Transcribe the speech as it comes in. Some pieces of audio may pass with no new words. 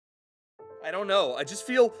I don't know. I just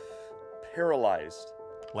feel paralyzed.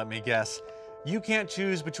 Let me guess. You can't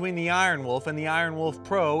choose between the IronWolf and the IronWolf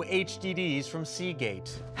Pro HDDs from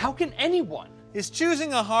Seagate. How can anyone? Is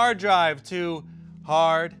choosing a hard drive too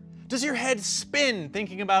hard? Does your head spin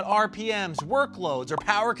thinking about RPMs, workloads, or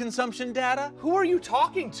power consumption data? Who are you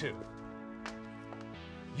talking to?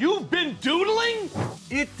 You've been doodling?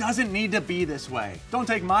 It doesn't need to be this way. Don't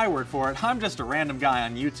take my word for it, I'm just a random guy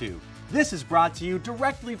on YouTube. This is brought to you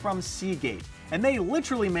directly from Seagate, and they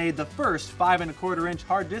literally made the first 5¼ inch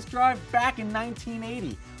hard disk drive back in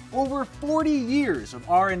 1980. Over 40 years of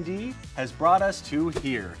R&D has brought us to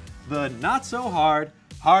here, the not so hard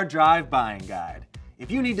drive buying guide.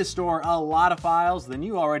 If you need to store a lot of files, then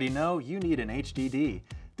you already know you need an HDD.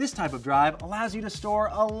 This type of drive allows you to store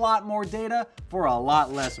a lot more data for a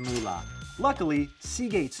lot less moolah. Luckily,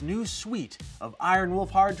 Seagate's new suite of IronWolf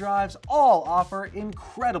hard drives all offer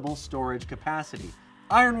incredible storage capacity.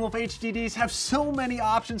 IronWolf HDDs have so many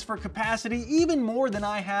options for capacity, even more than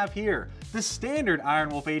I have here. The standard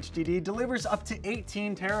IronWolf HDD delivers up to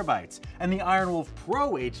 18 terabytes, and the IronWolf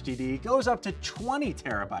Pro HDD goes up to 20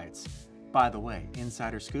 terabytes. By the way,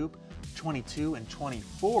 insider scoop, 22 and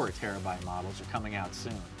 24 terabyte models are coming out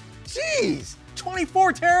soon. Jeez!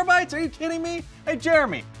 24 terabytes? Are you kidding me? Hey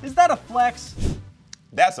Jeremy, is that a flex?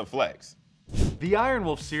 That's a flex. The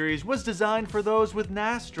IronWolf series was designed for those with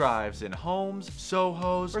NAS drives in homes,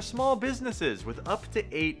 SOHOs, or small businesses with up to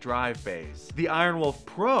 8 drive bays. The IronWolf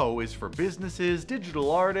Pro is for businesses,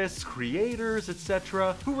 digital artists, creators,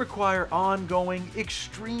 etc. who require ongoing,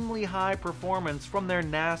 extremely high performance from their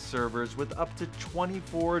NAS servers with up to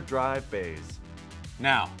 24 drive bays.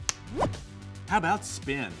 Now, how about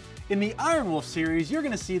spin? In the IronWolf series, you're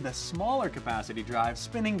going to see the smaller capacity drive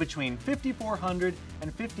spinning between 5400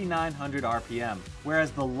 and 5900 RPM,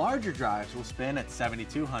 whereas the larger drives will spin at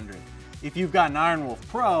 7200. If you've got an IronWolf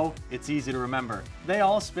Pro, it's easy to remember. They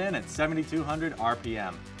all spin at 7200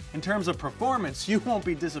 RPM. In terms of performance, you won't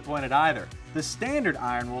be disappointed either. The standard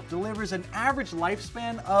IronWolf delivers an average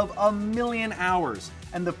lifespan of 1,000,000 hours,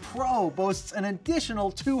 and the Pro boasts an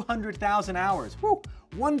additional 200,000 hours. Woo!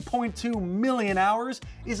 1.2 million hours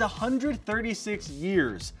is 136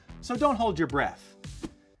 years. So don't hold your breath.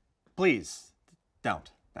 Please,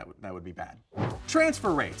 don't. That would be bad.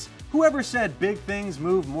 Transfer rates. Whoever said big things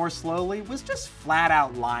move more slowly was just flat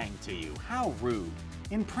out lying to you. How rude.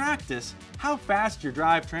 In practice, how fast your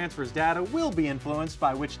drive transfers data will be influenced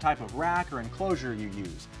by which type of rack or enclosure you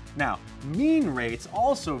use. Now, mean rates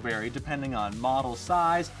also vary depending on model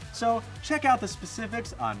size, so check out the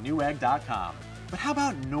specifics on Newegg.com. But how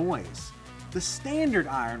about noise? The standard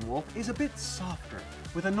IronWolf is a bit softer,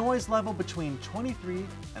 with a noise level between 23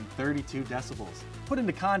 and 32 decibels. Put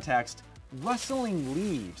into context, rustling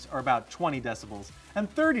leaves are about 20 decibels,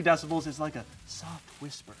 and 30 decibels is like a soft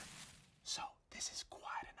whisper. So this is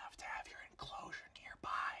quiet enough to have your enclosure nearby,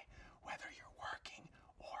 whether you're working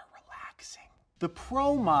or relaxing. The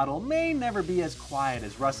Pro model may never be as quiet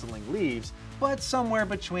as rustling leaves, but somewhere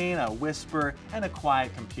between a whisper and a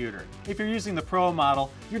quiet computer. If you're using the Pro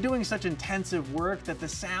model, you're doing such intensive work that the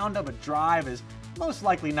sound of a drive is most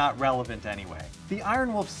likely not relevant anyway. The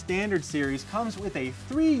IronWolf Standard series comes with a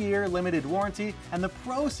 3-year limited warranty, and the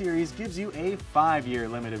Pro series gives you a 5-year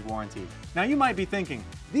limited warranty. Now you might be thinking,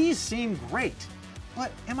 these seem great,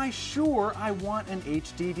 but am I sure I want an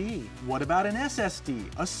HDD? What about an SSD,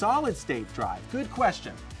 a solid-state drive? Good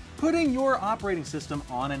question. Putting your operating system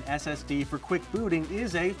on an SSD for quick booting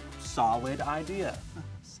is a solid idea.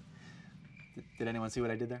 Did anyone see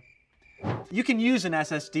what I did there? You can use an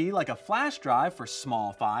SSD like a flash drive for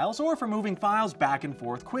small files or for moving files back and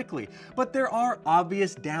forth quickly, but there are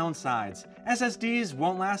obvious downsides. SSDs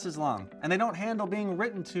won't last as long, and they don't handle being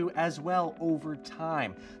written to as well over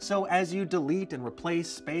time. So as you delete and replace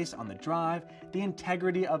space on the drive, the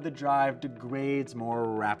integrity of the drive degrades more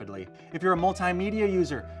rapidly. If you're a multimedia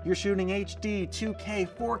user, you're shooting HD, 2K,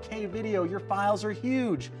 4K video, your files are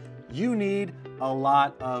huge. You need a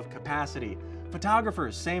lot of capacity.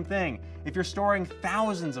 Photographers, same thing. If you're storing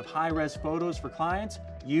thousands of high-res photos for clients,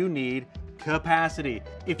 you need capacity.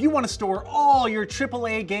 If you want to store all your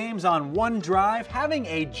AAA games on one drive, having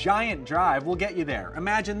a giant drive will get you there.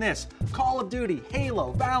 Imagine this: Call of Duty,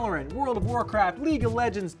 Halo, Valorant, World of Warcraft, League of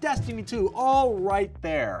Legends, Destiny 2, all right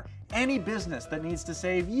there. Any business that needs to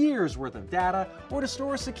save years worth of data or to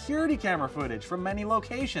store security camera footage from many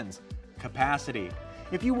locations, capacity.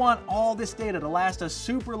 If you want all this data to last a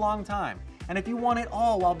super long time, and if you want it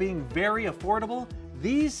all while being very affordable,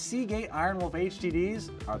 these Seagate IronWolf HDDs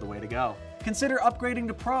are the way to go. Consider upgrading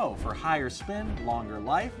to Pro for higher spin, longer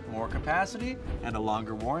life, more capacity, and a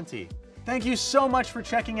longer warranty. Thank you so much for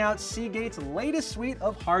checking out Seagate's latest suite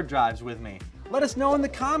of hard drives with me. Let us know in the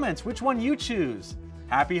comments which one you choose.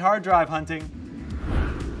 Happy hard drive hunting!